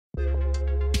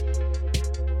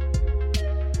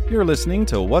You're listening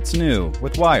to What's New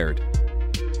with Wired.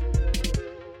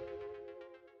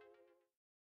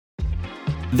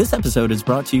 This episode is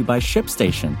brought to you by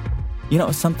ShipStation. You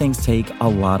know, some things take a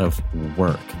lot of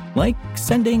work, like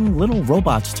sending little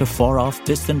robots to far-off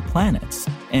distant planets.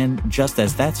 And just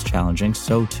as that's challenging,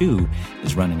 so too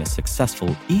is running a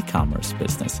successful e-commerce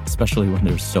business, especially when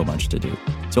there's so much to do.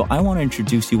 So I want to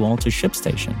introduce you all to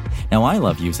ShipStation. Now, I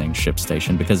love using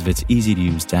ShipStation because of its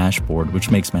easy-to-use dashboard,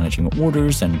 which makes managing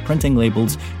orders and printing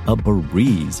labels a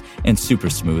breeze and super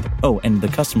smooth. Oh, and the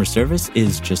customer service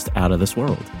is just out of this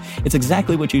world. It's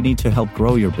exactly what you need to help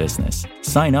grow your business.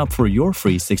 Sign up for your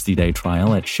free 60-day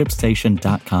trial at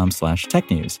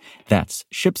shipstation.com/technews. That's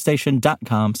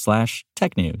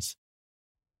shipstation.com/technews.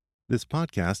 This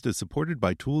podcast is supported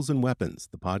by Tools and Weapons,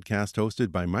 the podcast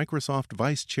hosted by Microsoft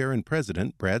Vice Chair and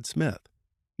President Brad Smith.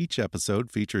 Each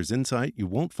episode features insight you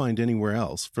won't find anywhere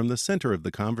else from the center of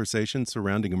the conversation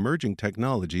surrounding emerging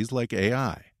technologies like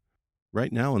AI.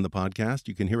 Right now on the podcast,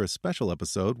 you can hear a special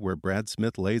episode where Brad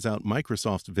Smith lays out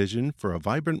Microsoft's vision for a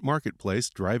vibrant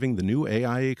marketplace driving the new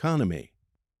AI economy.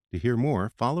 To hear more,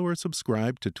 follow or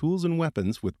subscribe to Tools and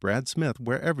Weapons with Brad Smith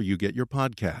wherever you get your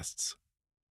podcasts.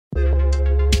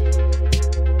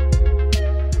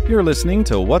 You're listening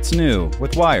to What's New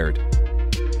with Wired.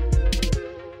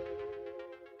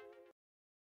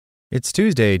 It's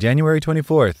Tuesday, January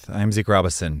 24th. I'm Zeke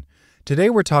Robison. Today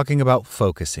we're talking about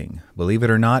focusing. Believe it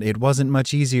or not, it wasn't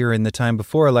much easier in the time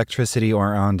before electricity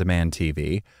or on-demand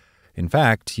TV. In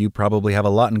fact, you probably have a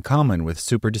lot in common with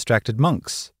super distracted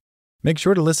monks. Make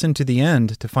sure to listen to the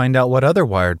end to find out what other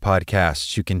Wired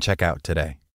podcasts you can check out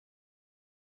today.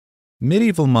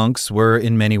 Medieval monks were,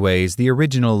 in many ways, the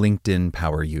original LinkedIn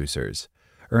power users.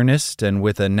 Earnest and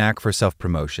with a knack for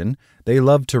self-promotion, they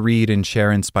loved to read and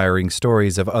share inspiring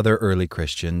stories of other early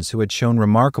Christians who had shown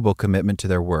remarkable commitment to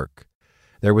their work.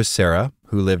 There was Sarah,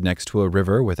 who lived next to a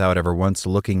river without ever once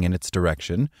looking in its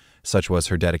direction. Such was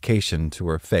her dedication to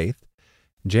her faith.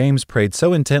 James prayed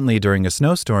so intently during a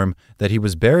snowstorm that he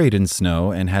was buried in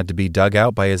snow and had to be dug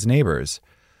out by his neighbors.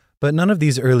 But none of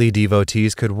these early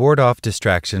devotees could ward off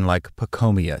distraction like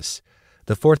Pachomius.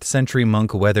 The 4th century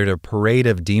monk weathered a parade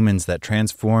of demons that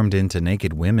transformed into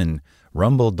naked women,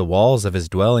 rumbled the walls of his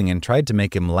dwelling, and tried to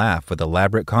make him laugh with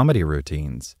elaborate comedy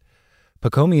routines.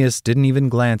 Pachomius didn't even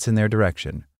glance in their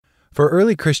direction. For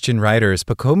early Christian writers,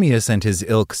 Pachomius and his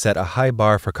ilk set a high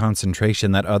bar for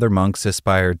concentration that other monks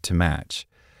aspired to match.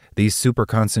 These super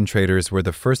concentrators were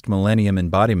the first millennium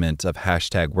embodiment of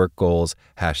 #work goals,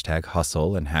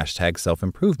 #hustle, and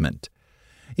 #self-improvement.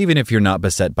 Even if you're not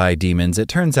beset by demons, it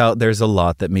turns out there's a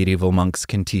lot that medieval monks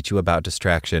can teach you about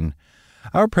distraction.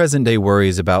 Our present-day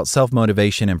worries about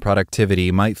self-motivation and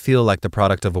productivity might feel like the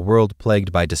product of a world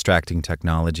plagued by distracting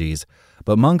technologies,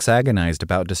 but monks agonized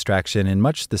about distraction in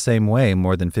much the same way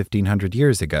more than 1,500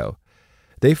 years ago.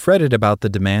 They fretted about the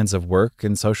demands of work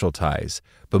and social ties,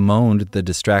 bemoaned the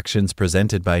distractions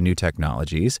presented by new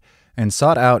technologies, and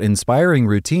sought out inspiring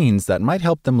routines that might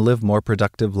help them live more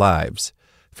productive lives.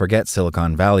 Forget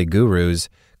Silicon Valley gurus.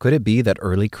 Could it be that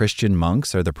early Christian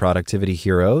monks are the productivity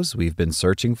heroes we've been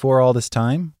searching for all this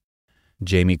time?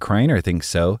 Jamie Kreiner thinks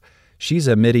so. She's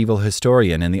a medieval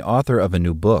historian and the author of a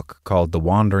new book called The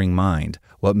Wandering Mind,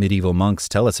 What Medieval Monks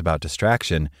Tell Us About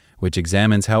Distraction, which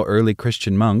examines how early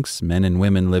Christian monks, men and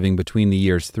women living between the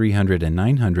years 300 and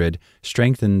 900,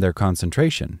 strengthened their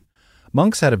concentration.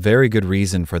 Monks had a very good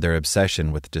reason for their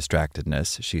obsession with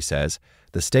distractedness, she says.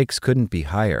 The stakes couldn't be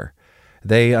higher.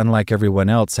 They, unlike everyone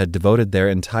else, had devoted their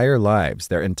entire lives,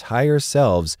 their entire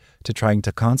selves, to trying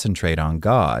to concentrate on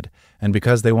God, and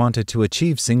because they wanted to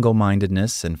achieve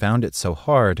single-mindedness and found it so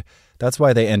hard, that's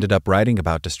why they ended up writing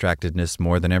about distractedness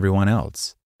more than everyone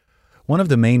else. One of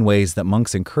the main ways that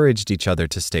monks encouraged each other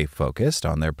to stay focused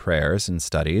on their prayers and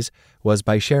studies was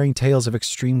by sharing tales of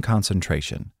extreme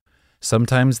concentration.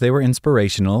 Sometimes they were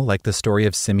inspirational, like the story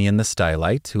of Simeon the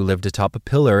Stylite, who lived atop a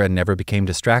pillar and never became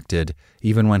distracted,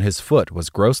 even when his foot was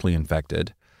grossly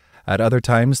infected. At other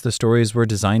times, the stories were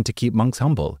designed to keep monks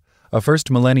humble. A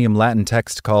first-millennium Latin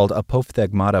text called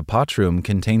Apophthegmata Patrum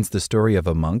contains the story of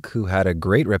a monk who had a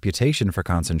great reputation for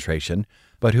concentration,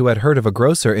 but who had heard of a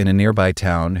grocer in a nearby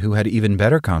town who had even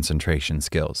better concentration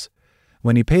skills.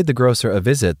 When he paid the grocer a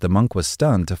visit, the monk was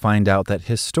stunned to find out that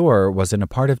his store was in a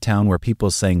part of town where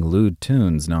people sang lewd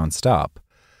tunes nonstop.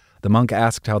 The monk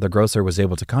asked how the grocer was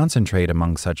able to concentrate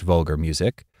among such vulgar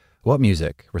music. "What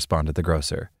music?" responded the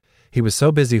grocer. He was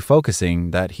so busy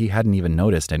focusing that he hadn't even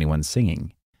noticed anyone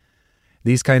singing.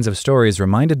 These kinds of stories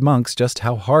reminded monks just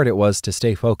how hard it was to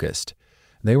stay focused.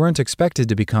 They weren't expected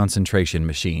to be concentration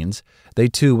machines. They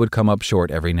too would come up short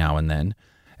every now and then.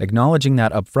 Acknowledging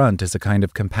that up front is a kind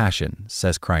of compassion,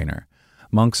 says Kreiner.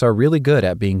 Monks are really good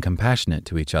at being compassionate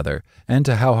to each other and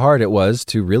to how hard it was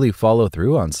to really follow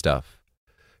through on stuff.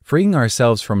 Freeing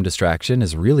ourselves from distraction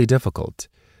is really difficult.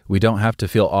 We don't have to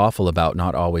feel awful about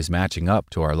not always matching up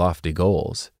to our lofty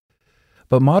goals.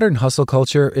 But modern hustle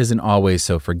culture isn't always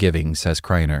so forgiving, says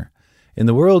Kreiner. In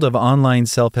the world of online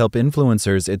self-help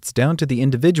influencers, it's down to the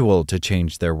individual to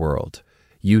change their world.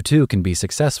 You too can be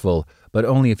successful, but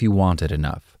only if you want it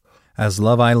enough. As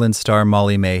Love Island star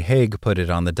Molly May Hague put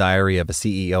it on the Diary of a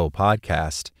CEO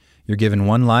podcast, you're given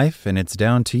one life and it's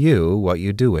down to you what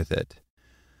you do with it.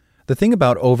 The thing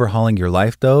about overhauling your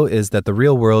life, though, is that the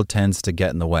real world tends to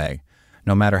get in the way.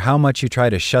 No matter how much you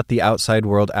try to shut the outside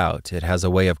world out, it has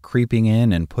a way of creeping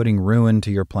in and putting ruin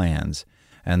to your plans.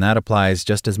 And that applies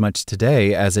just as much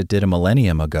today as it did a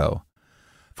millennium ago.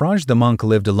 Franj the monk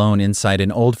lived alone inside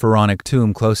an old pharaonic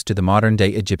tomb close to the modern-day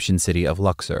Egyptian city of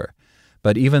Luxor.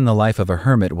 But even the life of a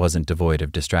hermit wasn't devoid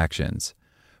of distractions.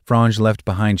 Franj left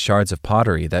behind shards of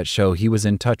pottery that show he was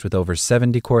in touch with over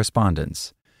 70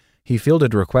 correspondents. He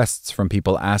fielded requests from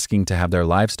people asking to have their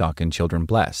livestock and children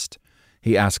blessed.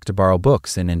 He asked to borrow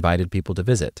books and invited people to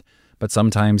visit, but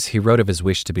sometimes he wrote of his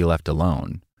wish to be left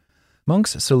alone.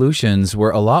 Monk's solutions were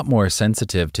a lot more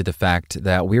sensitive to the fact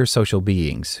that we're social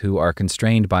beings who are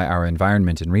constrained by our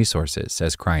environment and resources,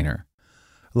 says Kreiner.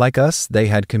 Like us, they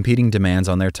had competing demands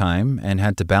on their time and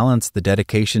had to balance the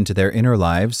dedication to their inner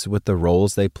lives with the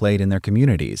roles they played in their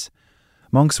communities.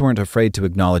 Monks weren't afraid to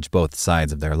acknowledge both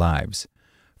sides of their lives.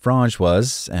 Franj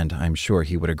was, and I'm sure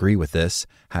he would agree with this,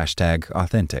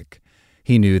 #authentic.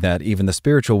 He knew that even the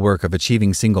spiritual work of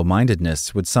achieving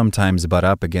single-mindedness would sometimes butt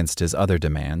up against his other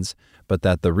demands, but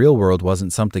that the real world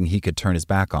wasn't something he could turn his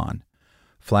back on.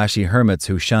 Flashy hermits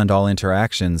who shunned all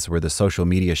interactions were the social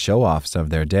media show-offs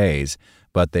of their days,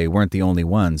 but they weren't the only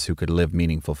ones who could live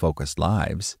meaningful, focused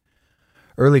lives.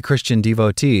 Early Christian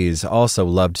devotees also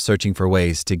loved searching for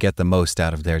ways to get the most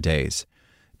out of their days.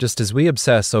 Just as we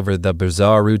obsess over the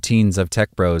bizarre routines of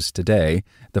tech bros today,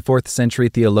 the 4th century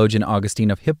theologian Augustine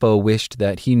of Hippo wished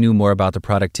that he knew more about the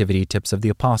productivity tips of the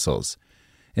apostles.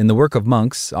 In the Work of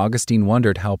Monks, Augustine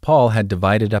wondered how Paul had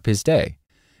divided up his day.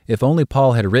 If only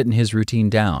Paul had written his routine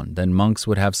down, then monks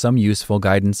would have some useful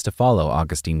guidance to follow,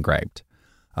 Augustine griped.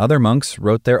 Other monks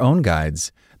wrote their own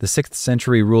guides. The 6th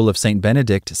century rule of St.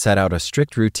 Benedict set out a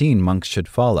strict routine monks should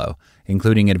follow,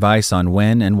 including advice on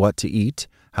when and what to eat,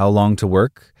 how long to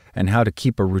work, and how to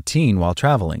keep a routine while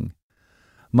traveling.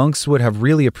 Monks would have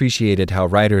really appreciated how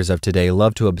writers of today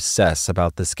love to obsess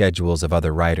about the schedules of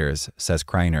other writers, says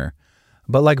Kreiner.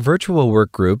 But like virtual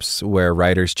work groups, where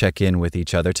writers check in with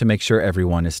each other to make sure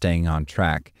everyone is staying on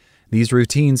track, these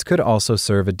routines could also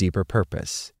serve a deeper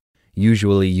purpose.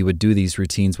 Usually you would do these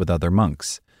routines with other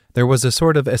monks. There was a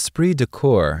sort of esprit de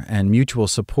corps and mutual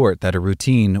support that a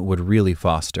routine would really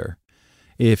foster.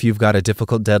 If you've got a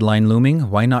difficult deadline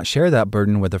looming, why not share that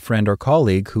burden with a friend or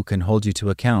colleague who can hold you to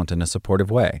account in a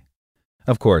supportive way?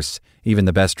 Of course, even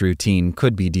the best routine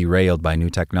could be derailed by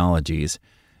new technologies.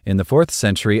 In the 4th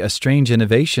century, a strange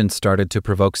innovation started to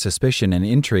provoke suspicion and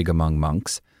intrigue among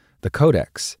monks: the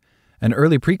Codex. An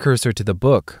early precursor to the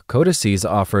book, codices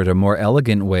offered a more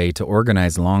elegant way to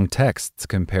organize long texts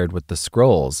compared with the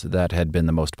scrolls that had been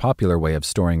the most popular way of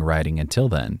storing writing until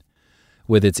then.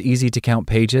 With its easy-to-count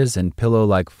pages and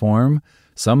pillow-like form,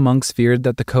 some monks feared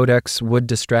that the Codex would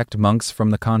distract monks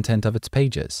from the content of its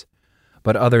pages.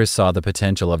 But others saw the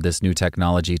potential of this new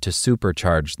technology to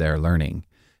supercharge their learning.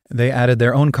 They added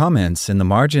their own comments in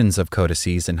the margins of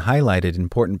codices and highlighted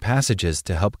important passages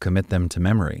to help commit them to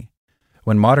memory.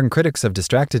 When modern critics of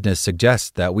distractedness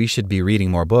suggest that we should be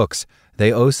reading more books,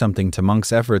 they owe something to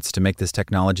monks' efforts to make this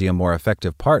technology a more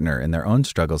effective partner in their own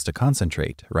struggles to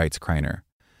concentrate, writes Kreiner.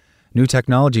 New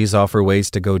technologies offer ways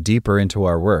to go deeper into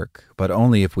our work, but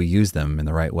only if we use them in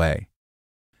the right way.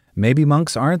 Maybe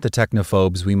monks aren't the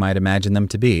technophobes we might imagine them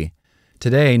to be.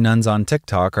 Today, nuns on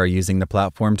TikTok are using the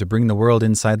platform to bring the world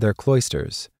inside their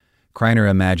cloisters. Kreiner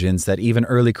imagines that even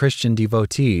early Christian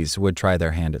devotees would try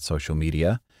their hand at social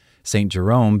media. St.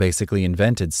 Jerome basically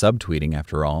invented subtweeting,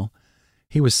 after all.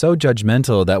 He was so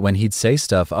judgmental that when he'd say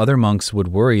stuff, other monks would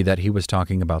worry that he was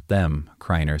talking about them,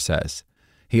 Kreiner says.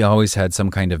 He always had some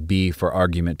kind of beef or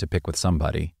argument to pick with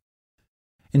somebody.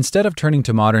 Instead of turning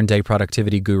to modern-day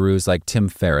productivity gurus like Tim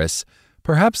Ferriss,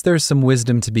 perhaps there's some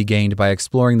wisdom to be gained by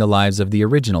exploring the lives of the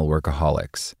original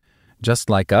workaholics. Just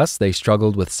like us, they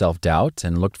struggled with self-doubt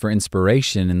and looked for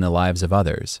inspiration in the lives of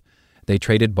others. They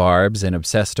traded barbs and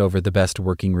obsessed over the best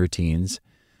working routines.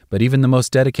 But even the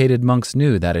most dedicated monks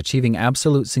knew that achieving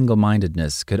absolute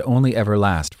single-mindedness could only ever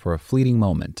last for a fleeting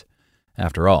moment.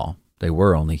 After all, they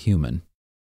were only human.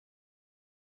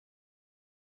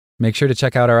 Make sure to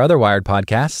check out our other Wired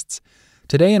podcasts.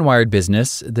 Today in Wired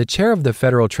Business, the chair of the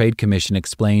Federal Trade Commission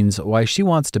explains why she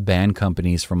wants to ban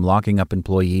companies from locking up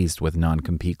employees with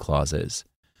non-compete clauses.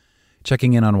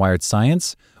 Checking in on Wired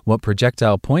Science, what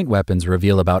projectile point weapons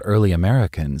reveal about early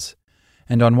Americans.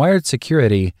 And on Wired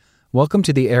Security, welcome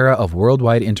to the era of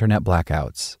worldwide internet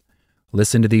blackouts.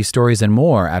 Listen to these stories and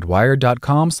more at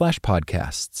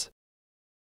wired.com/podcasts.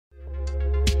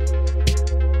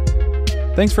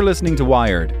 Thanks for listening to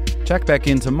Wired. Check back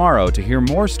in tomorrow to hear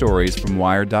more stories from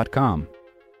Wired.com.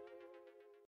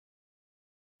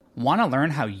 Want to learn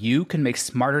how you can make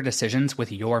smarter decisions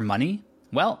with your money?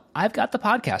 Well, I've got the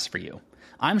podcast for you.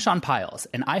 I'm Sean Piles,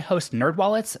 and I host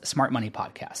NerdWallet's Smart Money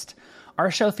Podcast. Our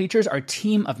show features our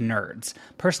team of nerds,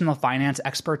 personal finance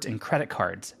experts in credit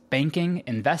cards, banking,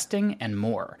 investing, and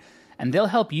more. And they'll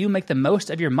help you make the most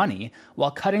of your money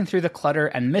while cutting through the clutter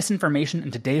and misinformation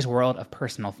in today's world of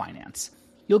personal finance.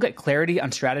 You'll get clarity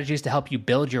on strategies to help you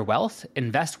build your wealth,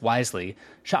 invest wisely,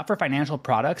 shop for financial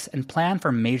products, and plan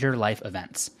for major life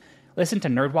events. Listen to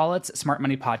NerdWallet's Smart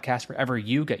Money Podcast wherever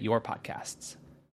you get your podcasts.